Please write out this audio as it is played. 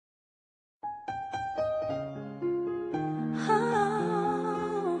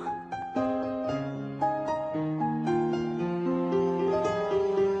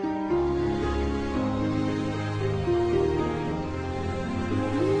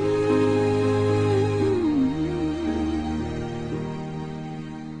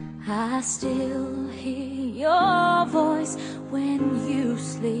I still hear your voice when you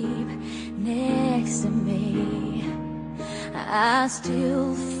sleep next to me. I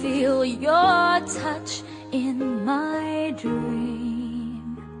still feel your touch in my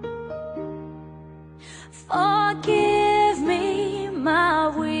dream. Forgive me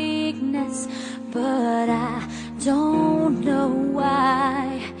my weakness, but I don't know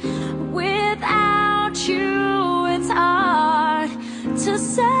why. Without you, it's hard to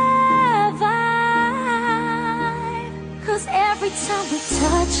survive. 'Cause every time we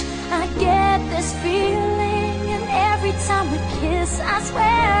touch, I get this feeling, and every time we kiss, I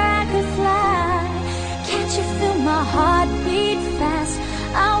swear I could fly. Can't you feel my heart beat fast?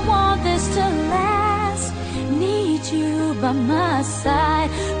 I want this to last. Need you by my side.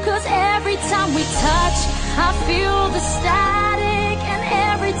 'Cause every time we touch, I feel the static, and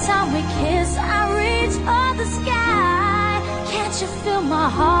every time we kiss, I reach for the sky. Can't you feel my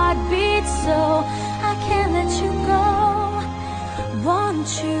heart beat so I can't let you go? Want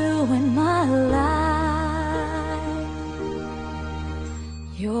you in my life.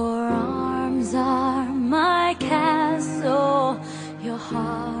 Your arms are my castle, your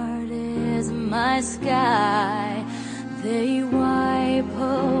heart is my sky. They wipe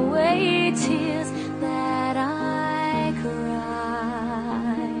away tears that I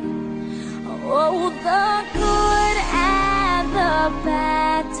cry. Oh, the good and the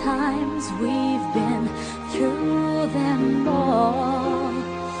bad times, we've been through them all.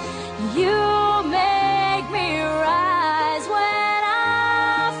 You make me rise when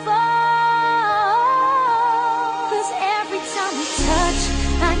I fall. 'Cause every time we touch,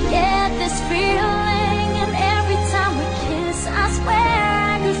 I get this feeling, and every time we kiss, I swear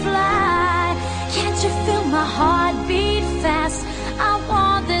I could fly. Can't you feel my heart beat fast? I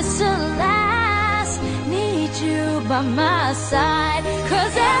want this to last. Need you by my side.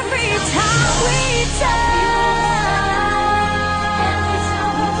 'Cause every time we touch, every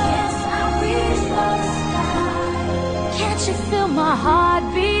time we kiss, I reach for the sky. Can't you feel my heart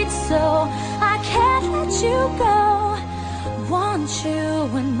beat so I can't let you go? Want you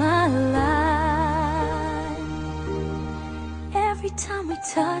in my life. Every time we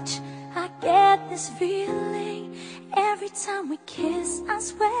touch, I get this feeling. Every time we kiss, I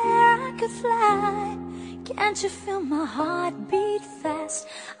swear I could fly. Can't you feel my heart beat fast?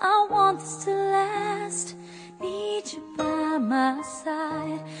 I want this to last. Need you by my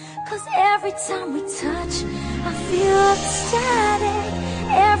side. 'Cause every time we touch, I feel the static.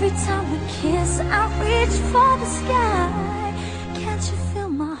 Every time we kiss, I reach for the sky. Can't you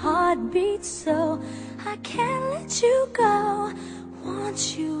feel my heart beat so I can't let you go? Want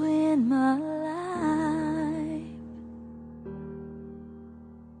you in my life.